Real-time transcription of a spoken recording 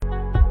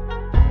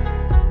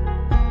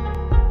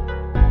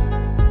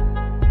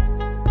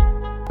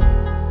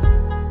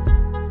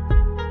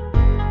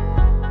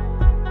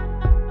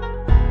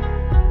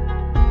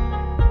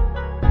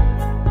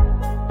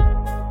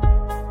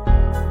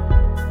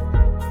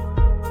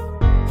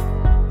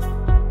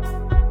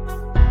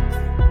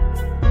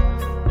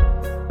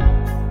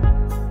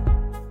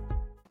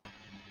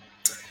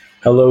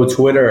Hello,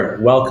 Twitter.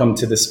 Welcome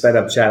to the Sped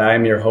Up Chat. I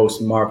am your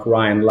host, Mark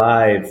Ryan,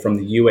 live from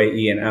the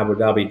UAE in Abu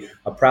Dhabi,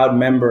 a proud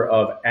member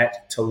of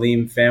at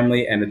Talim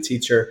family and a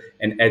teacher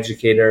and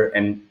educator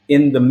and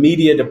in the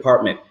media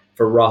department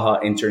for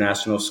Raha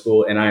International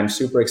School. And I am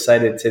super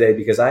excited today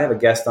because I have a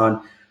guest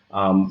on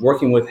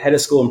working with Head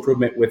of School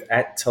Improvement with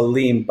at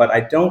Talim, but I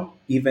don't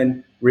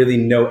even really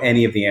know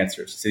any of the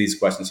answers to these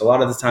questions. A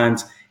lot of the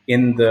times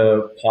in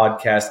the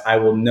podcast, I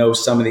will know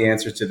some of the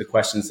answers to the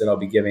questions that I'll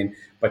be giving.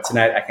 But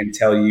tonight, I can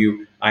tell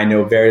you I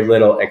know very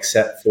little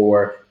except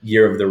for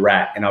Year of the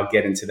Rat, and I'll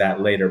get into that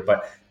later.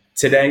 But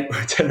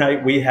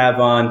tonight we have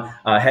on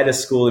Head of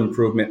School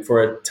Improvement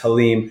for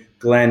Talim,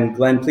 Glenn.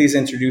 Glenn, please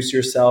introduce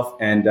yourself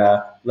and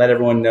let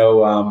everyone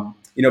know.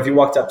 If you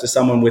walked up to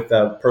someone with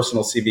a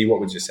personal CV, what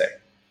would you say?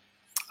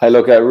 Hey,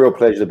 look, a real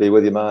pleasure to be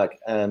with you, Mark.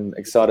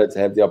 Excited to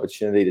have the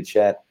opportunity to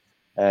chat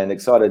and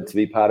excited to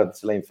be part of the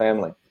Talim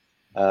family.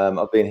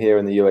 I've been here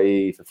in the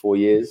UAE for 4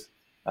 years.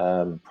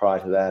 Prior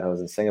to that, I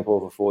was in Singapore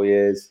for 4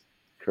 years,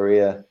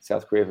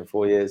 South Korea for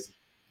 4 years,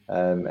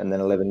 and then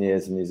 11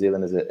 years in New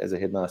Zealand as a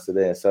headmaster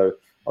there. So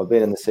I've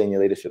been in the senior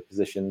leadership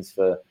positions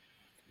for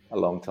a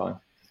long time.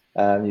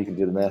 You can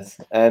do the maths,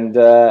 and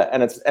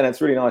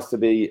it's really nice to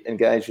be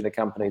engaged in a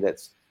company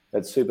that's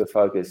super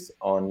focused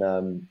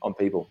on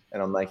people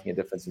and on making a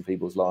difference in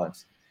people's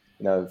lives.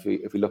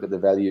 If we look at the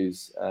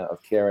values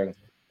of caring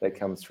that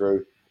come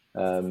through,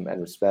 and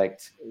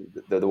respect,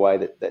 the way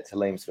that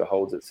Talim sort of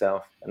holds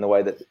itself and the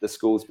way that the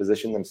schools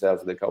position themselves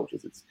with their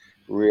cultures, it's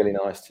really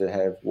nice to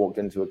have walked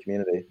into a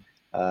community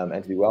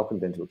and to be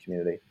welcomed into a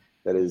community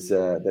that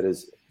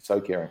is so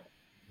caring.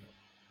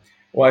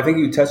 Well, I think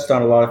you touched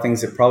on a lot of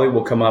things that probably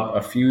will come up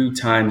a few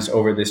times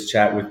over this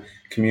chat with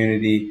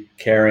community,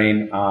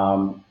 caring.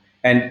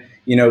 And,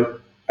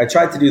 I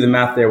tried to do the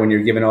math there when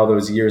you're given all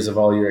those years of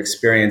all your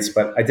experience,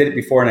 but I did it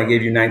before and I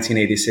gave you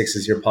 1986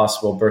 as your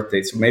possible birth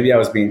date. So maybe I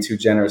was being too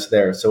generous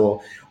there.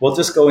 So we'll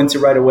just go into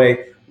right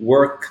away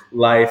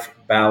work-life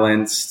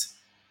balanced.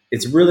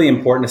 It's really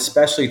important,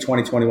 especially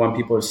 2021.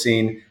 People have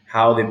seen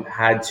how they've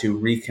had to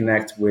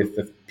reconnect with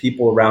the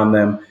people around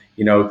them,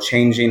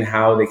 changing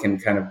how they can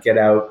kind of get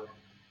out,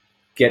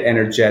 get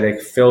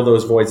energetic, fill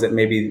those voids that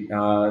maybe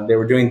they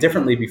were doing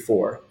differently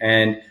before.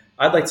 And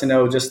I'd like to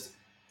know just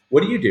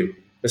what do you do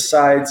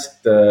besides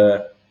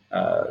the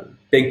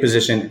big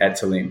position at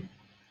Talim?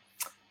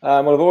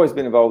 Well, I've always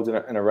been involved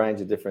in a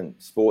range of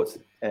different sports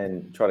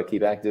and try to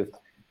keep active,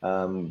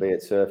 be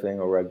it surfing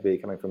or rugby.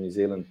 Coming from New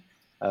Zealand,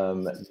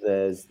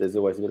 there's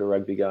always a bit of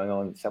rugby going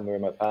on somewhere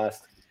in my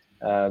past.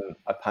 I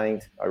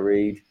paint, I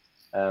read,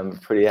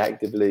 pretty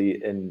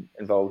actively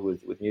involved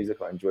with music.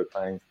 I enjoy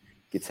playing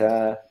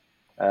guitar.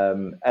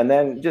 And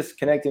then just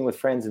connecting with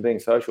friends and being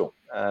social.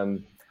 I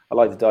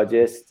like to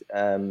digest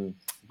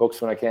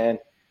books when I can,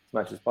 as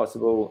much as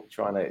possible.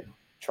 Trying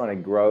to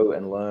grow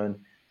and learn.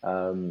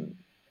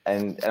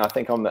 And I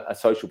think I'm a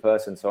social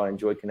person, so I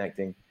enjoy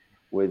connecting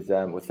with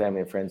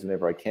family and friends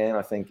whenever I can.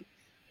 I think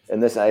in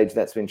this age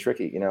that's been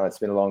tricky. It's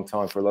been a long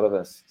time for a lot of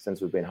us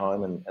since we've been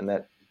home, and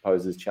that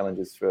poses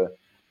challenges for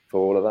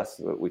all of us.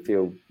 We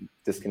feel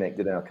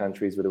disconnected in our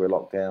countries, whether we're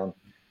locked down.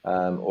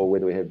 Or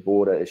whether we have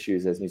border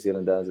issues as New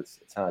Zealand does,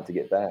 it's hard to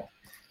get back.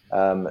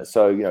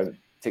 So,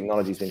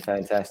 technology's been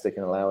fantastic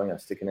in allowing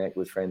us to connect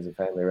with friends and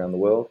family around the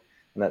world.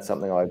 And that's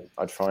something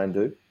I try and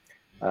do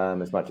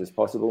as much as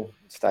possible,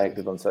 stay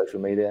active on social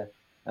media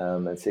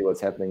and see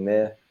what's happening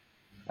there.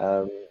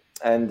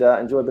 And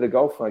enjoy a bit of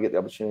golf when I get the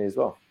opportunity as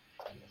well.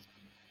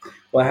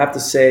 Well, I have to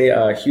say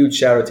a huge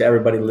shout out to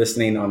everybody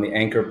listening on the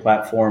Anchor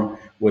platform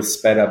with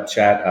Sped Up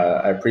Chat.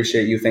 I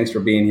appreciate you. Thanks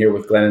for being here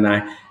with Glenn and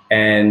I.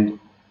 And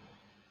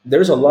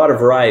there's a lot of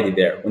variety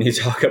there when you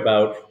talk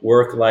about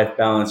work-life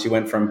balance. You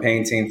went from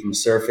painting, from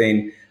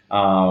surfing,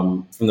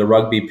 from the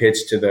rugby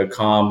pitch to the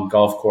calm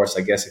golf course.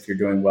 I guess if you're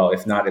doing well,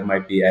 if not, it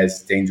might be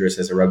as dangerous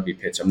as a rugby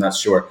pitch. I'm not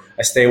sure.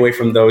 I stay away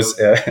from those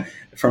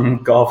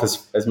from golf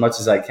as much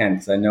as I can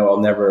because I know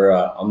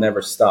I'll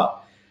never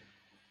stop.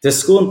 Does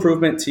school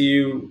improvement to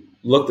you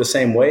look the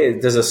same way?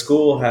 Does a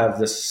school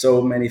have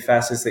so many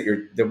facets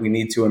that we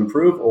need to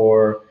improve,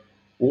 or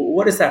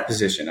what is that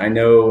position? I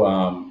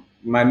know.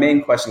 My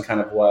main question kind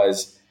of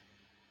was,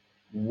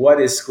 what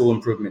is school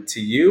improvement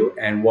to you,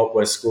 and what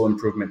was school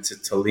improvement to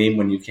Talim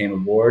when you came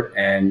aboard?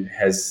 And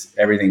has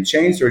everything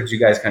changed, or did you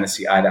guys kind of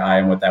see eye to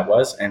eye on what that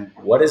was, and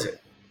what is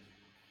it?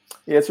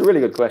 Yeah, it's a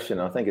really good question.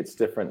 I think it's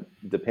different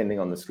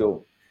depending on the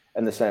school.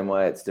 In the same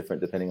way, it's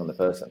different depending on the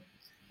person.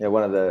 If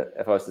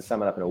I was to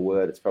sum it up in a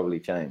word, it's probably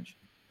change.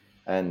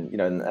 And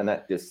and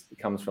that just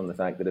comes from the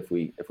fact that if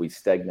we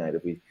stagnate,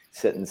 if we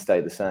sit and stay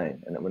the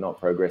same, and that we're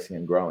not progressing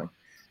and growing,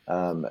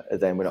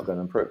 then we're not going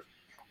to improve.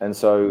 And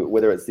so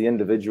whether it's the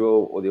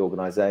individual or the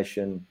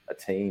organization, a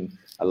team,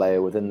 a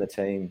layer within the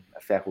team,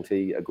 a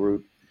faculty, a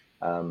group,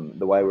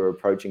 the way we're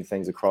approaching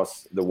things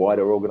across the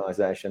wider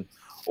organization,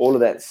 all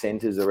of that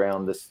centers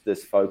around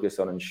this focus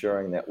on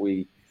ensuring that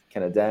we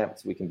can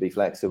adapt, we can be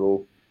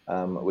flexible,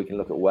 we can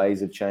look at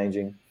ways of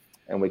changing,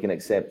 and we can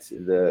accept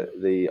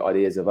the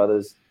ideas of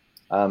others.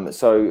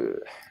 So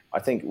I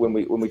think when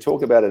we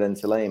talk about it in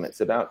Talim,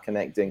 it's about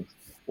connecting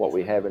what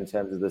we have in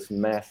terms of this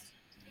mass,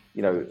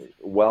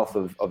 wealth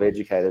of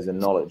educators and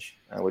knowledge.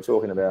 We're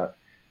talking about,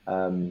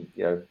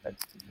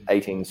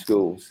 18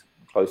 schools,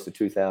 close to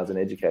 2,000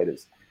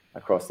 educators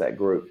across that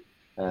group.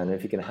 And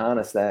if you can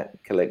harness that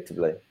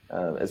collectively,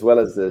 as well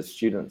as the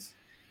students,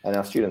 and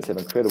our students have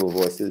incredible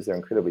voices, they're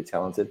incredibly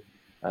talented.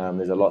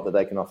 There's a lot that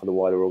they can offer the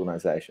wider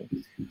organization.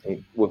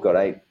 We've got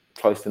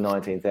close to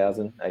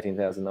 19,000,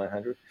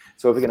 18,900.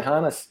 So if we can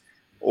harness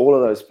all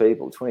of those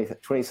people,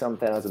 20 some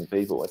thousand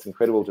people, it's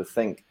incredible to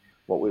think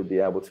what we'd be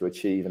able to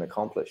achieve and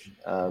accomplish.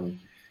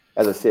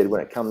 As I said,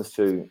 when it comes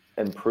to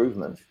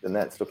improvement, then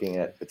that's looking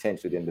at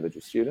potentially the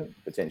individual student,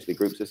 potentially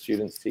groups of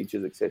students,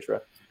 teachers, etc.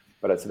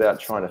 But it's about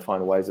trying to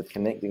find ways of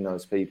connecting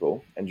those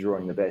people and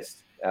drawing the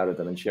best out of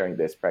them and sharing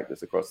best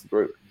practice across the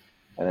group.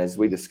 And as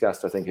we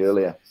discussed, I think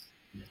earlier,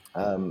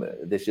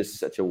 there's just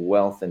such a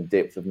wealth and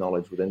depth of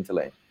knowledge within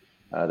Tulane.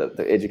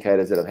 The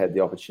educators that I've had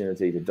the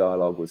opportunity to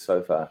dialogue with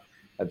so far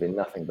have been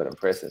nothing but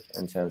impressive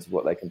in terms of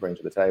what they can bring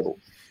to the table.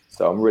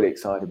 So I'm really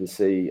excited to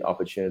see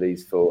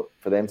opportunities for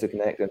them to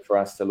connect and for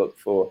us to look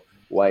for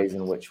ways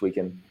in which we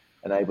can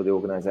enable the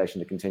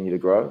organization to continue to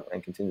grow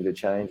and continue to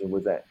change, and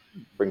with that,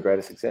 bring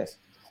greater success.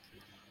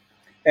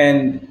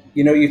 And,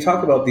 you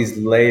talk about these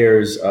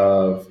layers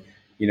of,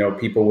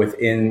 people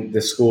within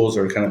the schools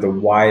or kind of the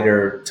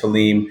wider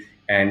Talim,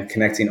 and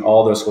connecting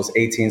all those schools,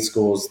 18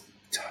 schools,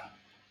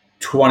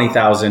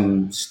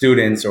 20,000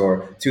 students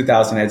or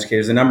 2,000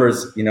 educators. The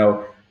numbers,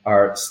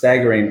 are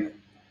staggering.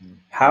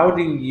 How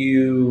do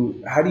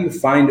you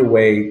find a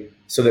way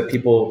so that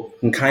people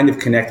can kind of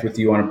connect with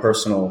you on a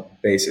personal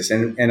basis?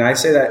 And I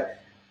say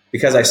that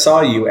because I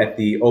saw you at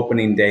the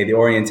opening day, the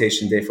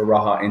orientation day for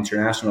Raha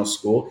International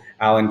School.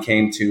 Alan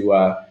came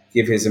to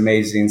give his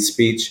amazing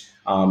speech.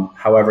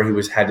 However,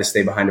 he had to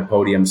stay behind a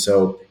podium,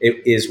 so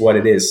it is what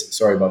it is.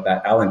 Sorry about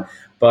that, Alan.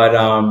 But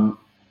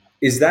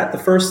is that the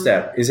first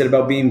step? Is it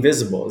about being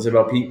visible? Is it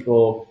about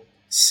people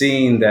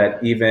seeing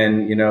that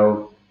even,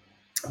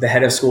 the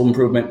head of school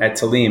improvement at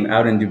Talim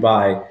out in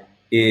Dubai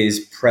is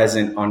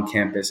present on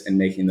campus and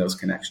making those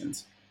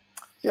connections?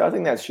 Yeah, I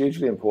think that's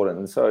hugely important.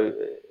 And so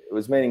it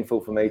was meaningful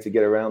for me to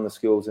get around the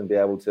schools and be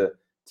able to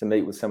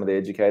meet with some of the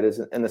educators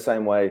in the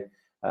same way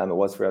it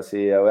was for our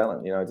CEO,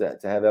 Alan,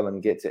 to have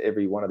Alan get to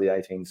every one of the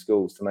 18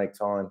 schools, to make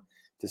time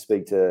to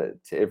speak to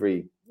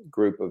every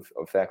group of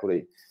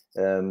faculty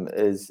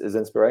is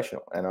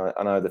inspirational. And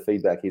I know the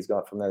feedback he's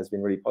got from that has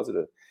been really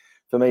positive.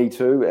 For me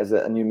too, as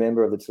a new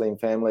member of the Talim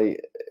family,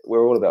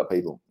 we're all about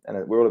people,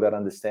 and we're all about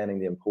understanding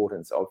the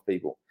importance of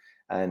people.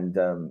 And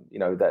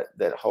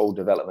that whole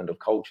development of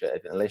culture,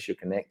 unless you're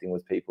connecting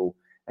with people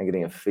and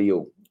getting a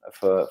feel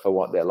for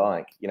what they're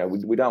like,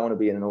 we don't want to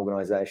be in an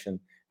organization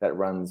that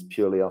runs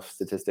purely off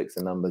statistics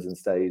and numbers and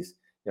stays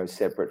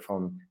separate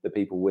from the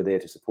people we're there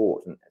to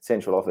support. And at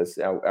central office,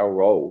 our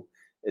role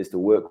is to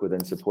work with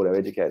and support our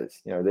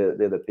educators. They're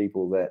the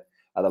people that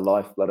are the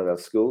lifeblood of our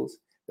schools.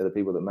 They're the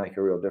people that make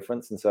a real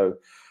difference. And so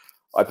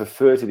I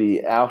prefer to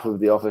be out of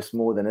the office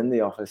more than in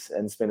the office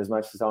and spend as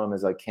much time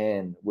as I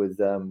can with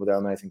our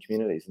amazing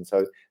communities. And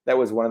so that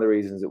was one of the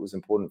reasons it was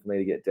important for me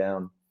to get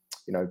down,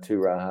 to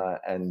Raha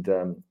and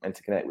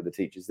to connect with the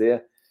teachers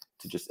there,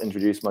 to just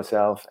introduce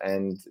myself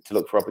and to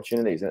look for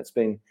opportunities. And it's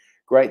been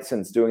great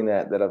since doing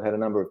that I've had a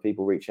number of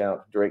people reach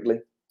out directly.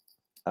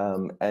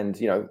 And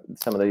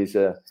some of these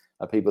are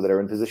people that are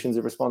in positions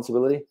of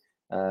responsibility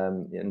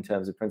in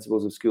terms of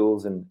principals of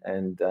schools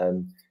and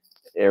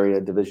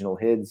area divisional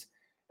heads.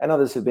 And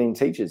others have been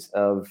teachers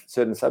of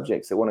certain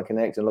subjects that want to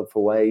connect and look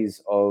for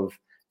ways of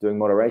doing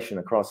moderation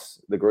across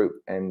the group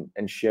and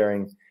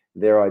sharing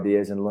their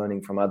ideas and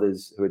learning from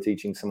others who are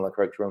teaching similar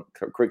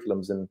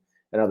curriculums in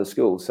other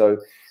schools. So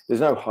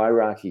there's no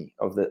hierarchy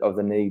of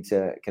the need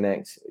to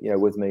connect,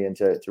 with me and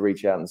to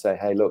reach out and say,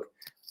 hey, look,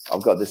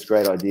 I've got this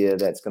great idea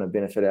that's going to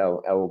benefit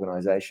our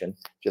organization.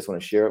 Just want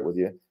to share it with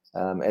you.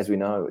 As we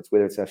know,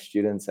 whether it's our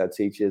students, our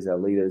teachers, our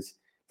leaders,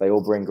 they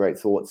all bring great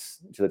thoughts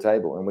to the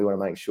table, and we want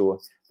to make sure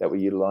that we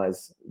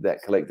utilize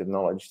that collective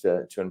knowledge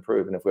to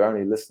improve. And if we're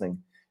only listening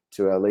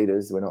to our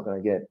leaders, we're not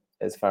going to get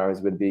as far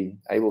as we'd be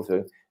able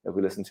to if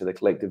we listen to the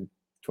collective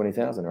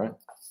 20,000, right?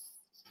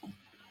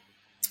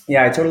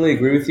 Yeah, I totally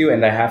agree with you.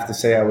 And I have to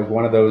say, I was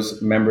one of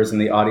those members in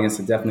the audience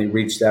that definitely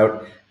reached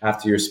out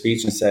after your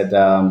speech and said,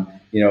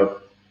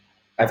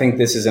 I think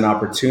this is an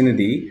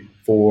opportunity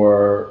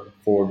for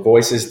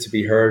voices to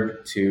be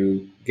heard,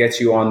 to get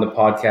you on the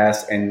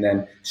podcast and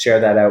then share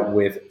that out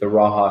with the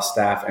Raha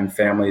staff and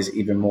families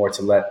even more,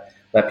 to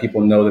let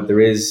people know that there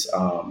is,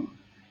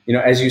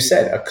 as you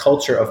said, a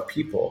culture of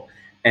people,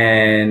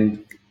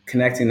 and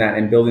connecting that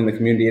and building the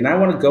community. And I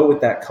want to go with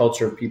that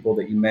culture of people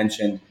that you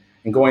mentioned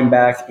and going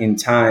back in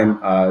time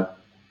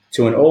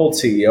to an old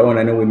CEO. And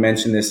I know we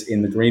mentioned this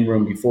in the green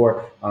room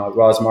before,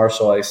 Roz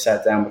Marshall. I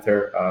sat down with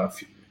her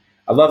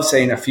I love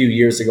saying a few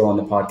years ago on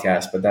the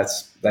podcast, but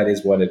that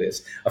is what it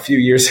is. A few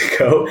years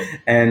ago.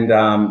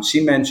 And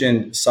she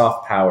mentioned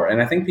soft power.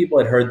 And I think people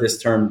had heard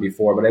this term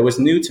before, but it was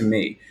new to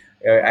me.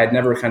 I'd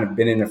never kind of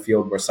been in a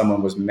field where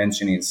someone was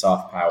mentioning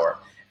soft power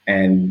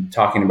and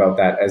talking about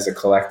that as a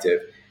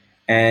collective.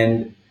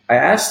 And I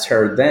asked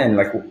her then,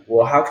 like,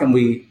 well, how can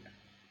we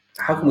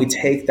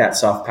take that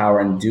soft power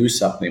and do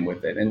something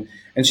with it?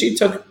 And she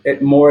took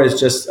it more as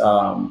just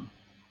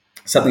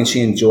something she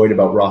enjoyed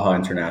about Raha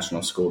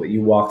International School, that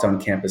you walked on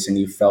campus and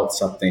you felt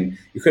something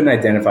you couldn't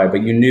identify,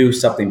 but you knew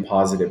something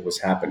positive was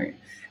happening.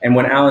 And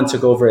when Alan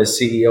took over as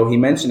CEO, he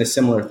mentioned a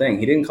similar thing.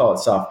 He didn't call it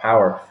soft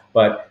power,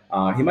 but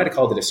he might have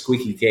called it a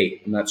squeaky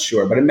gate. I'm not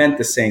sure, but it meant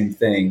the same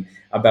thing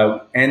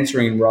about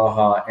entering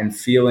Raha and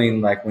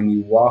feeling like when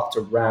you walked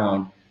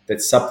around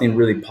that something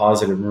really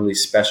positive and really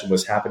special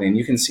was happening.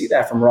 You can see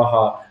that from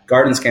Raha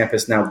Gardens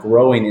campus now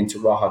growing into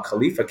Raha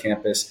Khalifa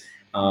campus,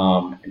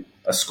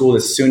 a school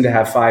that's soon to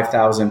have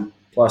 5,000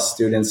 plus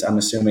students, I'm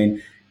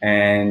assuming.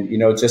 And,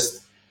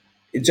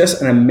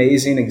 just an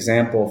amazing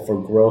example for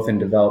growth and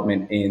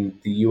development in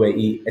the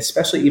UAE,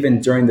 especially even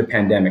during the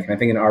pandemic. And I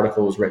think an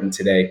article was written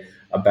today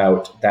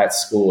about that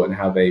school and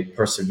how they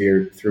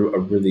persevered through a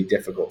really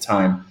difficult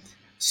time.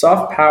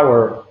 Soft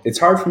power, it's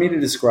hard for me to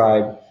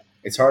describe.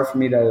 It's hard for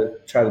me to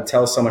try to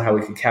tell someone how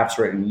we can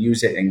capture it and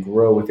use it and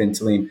grow within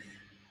Talim,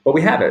 but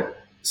we have it.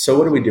 So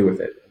what do we do with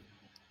it?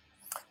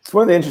 It's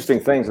one of the interesting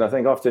things, and I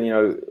think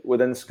often,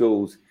 within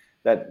schools,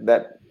 that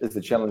is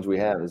the challenge we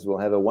have. Is we'll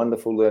have a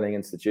wonderful learning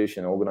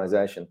institution,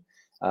 organization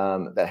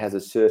that has a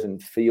certain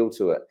feel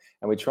to it,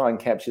 and we try and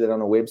capture that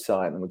on a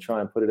website, and we try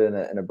and put it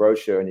in a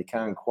brochure, and you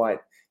can't quite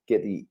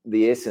get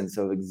the essence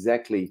of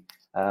exactly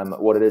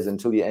what it is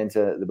until you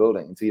enter the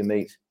building, until you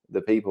meet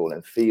the people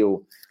and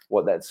feel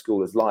what that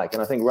school is like.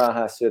 And I think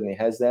Raha certainly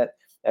has that,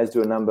 as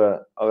do a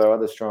number of our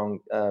other strong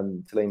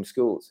Talim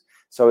schools.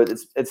 So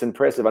it's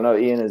impressive. I know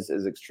Ian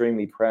is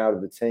extremely proud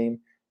of the team.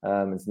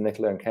 It's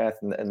Nicola and Kath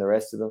and the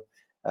rest of them.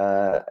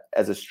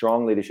 As a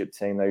strong leadership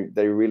team,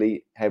 they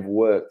really have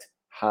worked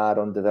hard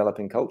on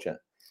developing culture.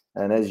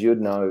 And as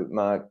you'd know,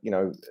 Mark,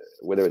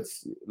 whether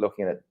it's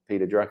looking at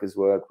Peter Drucker's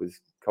work with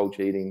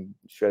culture eating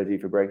strategy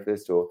for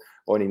breakfast, or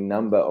any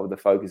number of the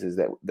focuses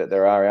that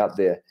there are out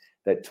there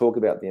that talk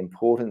about the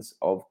importance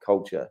of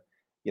culture,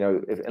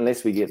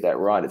 unless we get that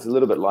right, it's a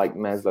little bit like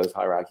Maslow's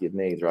hierarchy of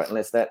needs, right?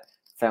 Unless that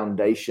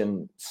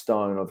foundation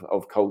stone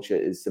of culture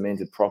is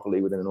cemented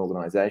properly within an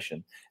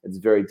organization, it's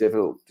very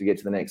difficult to get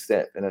to the next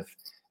step. And if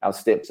our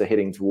steps are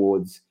heading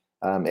towards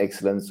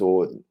excellence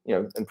or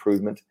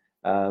improvement,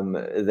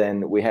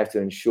 then we have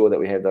to ensure that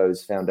we have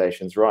those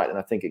foundations right. And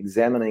I think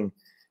examining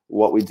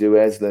what we do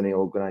as learning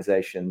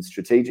organizations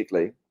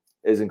strategically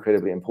is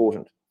incredibly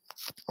important,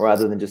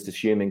 rather than just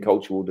assuming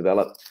culture will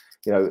develop.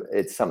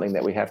 It's something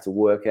that we have to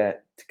work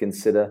at, to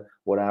consider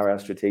what are our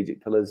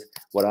strategic pillars,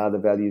 what are the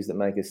values that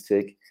make us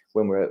tick.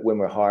 When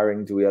we're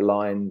hiring, do we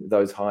align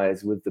those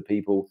hires with the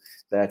people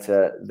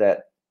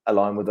that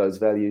align with those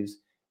values?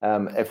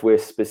 If we're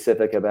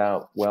specific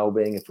about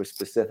well-being, if we're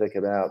specific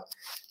about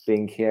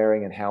being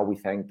caring and how we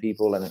thank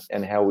people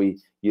and how we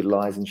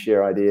utilize and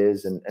share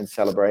ideas and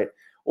celebrate,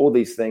 all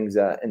these things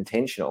are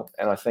intentional.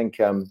 And I think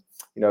at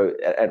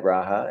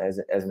Raha,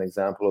 as an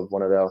example of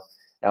one of our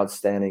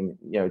outstanding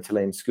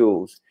Talim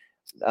schools,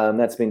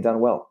 that's been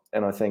done well.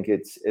 And I think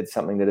it's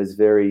something that is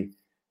very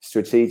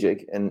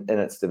strategic in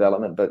its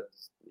development, but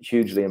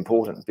hugely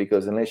important,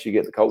 because unless you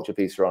get the culture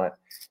piece right,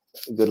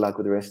 good luck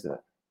with the rest of it.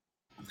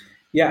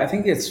 Yeah, I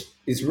think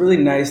it's really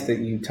nice that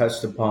you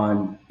touched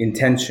upon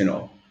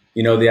intentional.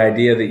 The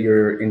idea that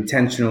you're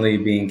intentionally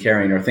being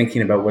caring or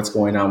thinking about what's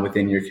going on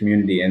within your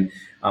community, and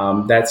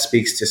that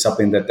speaks to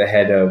something that the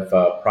head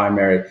of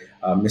primary,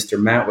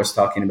 Mr. Matt, was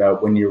talking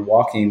about. When you're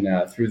walking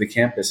through the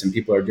campus and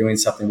people are doing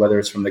something, whether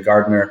it's from the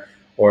gardener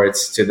or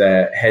it's to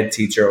the head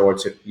teacher, or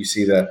you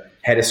see the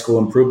head of school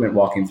improvement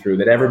walking through,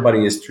 that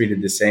everybody is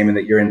treated the same, and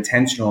that you're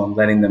intentional in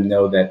letting them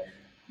know that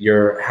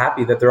you're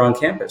happy that they're on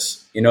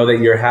campus, that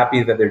you're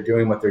happy that they're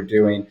doing what they're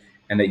doing,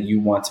 and that you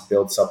want to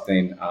build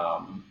something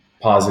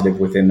positive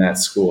within that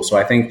school. So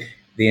I think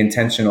the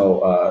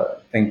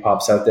intentional thing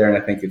pops out there,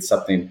 and I think it's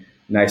something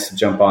nice to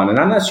jump on. And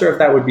I'm not sure if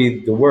that would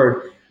be the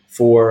word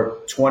for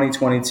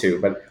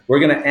 2022, but we're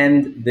going to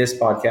end this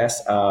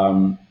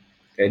podcast.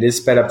 It is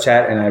Sped Up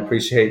Chat, and I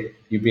appreciate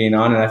you being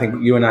on. And I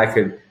think you and I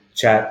could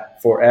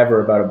chat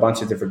forever about a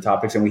bunch of different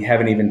topics, and we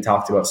haven't even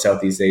talked about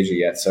Southeast Asia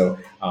yet. So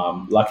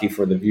lucky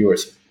for the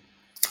viewers.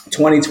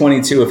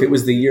 2022, if it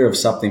was the year of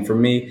something, for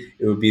me,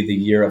 it would be the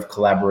year of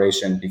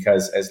collaboration,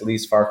 because as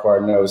Lise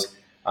Farquhar knows,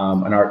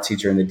 an art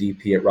teacher in the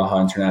DP at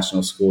Raha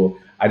International School,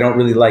 I don't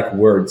really like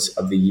words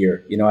of the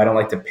year. I don't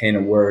like to pin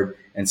a word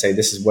and say,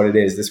 this is what it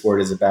is. This word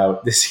is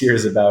about, this year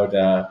is about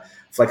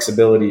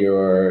flexibility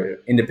or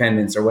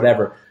independence or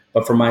whatever.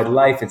 But for my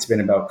life, it's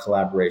been about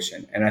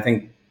collaboration. And I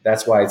think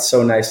that's why it's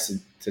so nice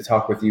to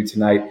talk with you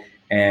tonight,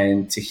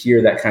 and to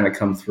hear that kind of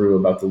come through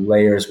about the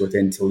layers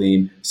within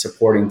Talim,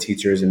 supporting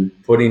teachers and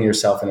putting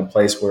yourself in a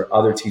place where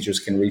other teachers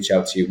can reach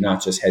out to you,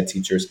 not just head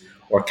teachers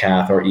or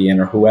Kath or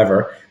Ian or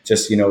whoever,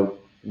 just,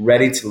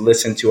 ready to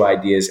listen to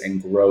ideas and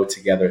grow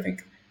together. I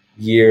think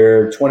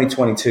year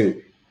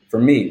 2022 for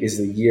me is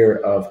the year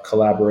of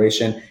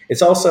collaboration.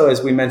 It's also,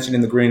 as we mentioned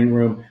in the green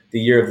room, the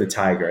year of the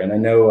tiger. And I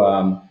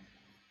know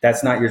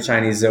that's not your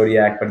Chinese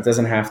zodiac, but it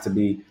doesn't have to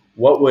be.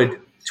 What would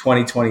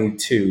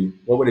 2022,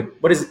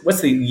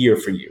 what's the year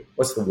for you?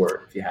 What's the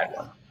word if you had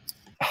one?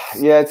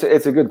 Yeah,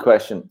 it's a good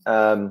question.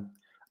 On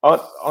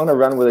a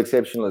run with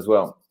exceptional as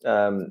well.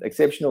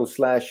 Exceptional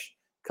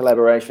 /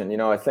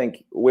 collaboration. I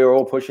think we're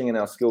all pushing in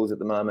our schools at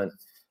the moment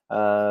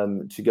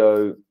to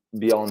go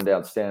beyond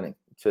outstanding,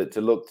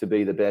 to look to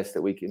be the best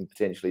that we can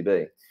potentially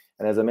be.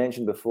 And as I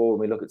mentioned before, when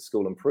we look at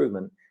school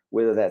improvement,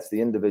 whether that's the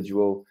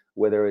individual,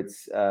 whether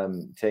it's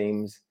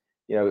teams,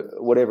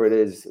 whatever it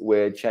is,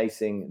 we're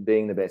chasing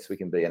being the best we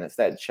can be. And it's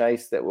that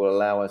chase that will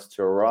allow us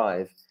to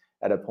arrive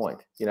at a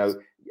point.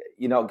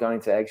 You're not going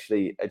to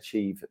actually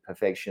achieve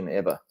perfection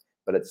ever,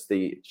 but I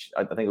think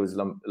it was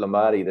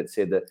Lombardi that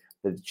said that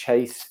the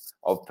chase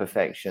of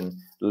perfection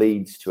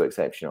leads to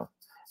exceptional.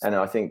 And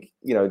I think,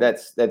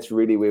 that's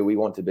really where we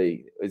want to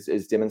be,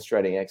 is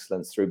demonstrating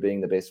excellence through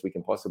being the best we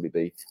can possibly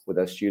be with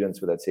our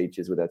students, with our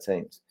teachers, with our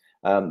teams.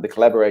 The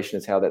collaboration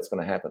is how that's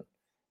going to happen.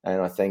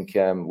 And I think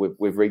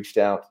we've reached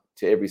out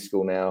to every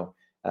school now,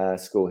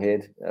 school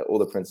head, all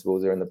the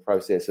principals are in the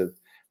process of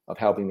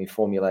helping me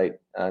formulate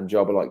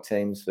job-alike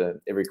teams for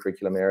every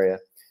curriculum area,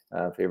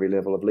 for every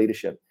level of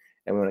leadership.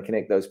 And we want to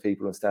connect those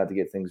people and start to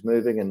get things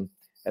moving, and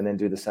then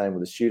do the same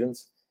with the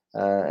students.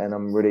 And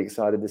I'm really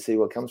excited to see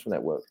what comes from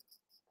that work.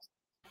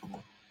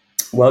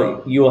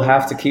 Well, you will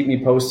have to keep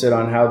me posted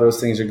on how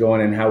those things are going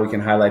and how we can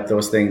highlight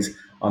those things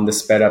on the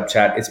Sped Up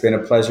Chat. It's been a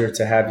pleasure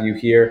to have you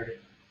here.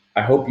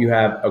 I hope you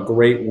have a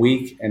great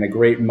week and a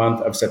great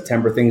month of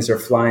September. Things are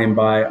flying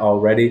by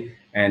already,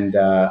 and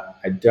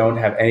I don't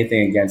have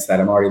anything against that.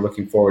 I'm already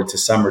looking forward to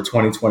summer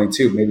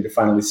 2022, maybe to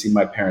finally see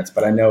my parents.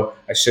 But I know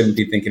I shouldn't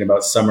be thinking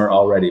about summer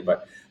already,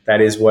 but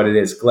that is what it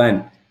is.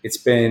 Glenn, it's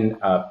been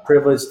a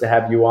privilege to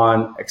have you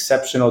on.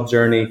 Exceptional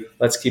journey.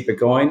 Let's keep it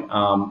going.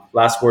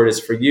 Last word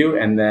is for you,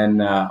 and then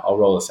I'll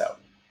roll us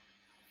out.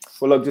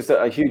 Well, look, just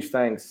a huge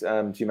thanks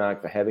to you,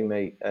 Mark, for having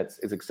me. It's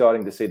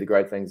exciting to see the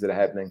great things that are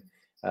happening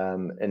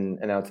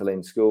in our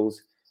Talim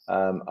schools.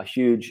 A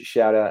huge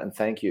shout out and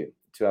thank you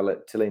to our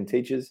Talim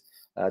teachers,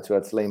 to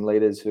our Talim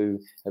leaders who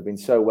have been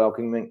so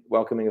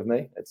welcoming of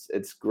me.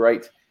 It's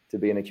great to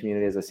be in a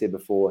community, as I said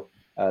before,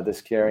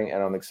 this caring,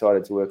 and I'm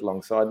excited to work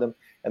alongside them,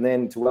 and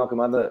then to welcome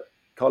other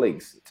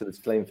colleagues to the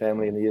Talim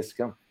family in the years to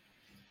come.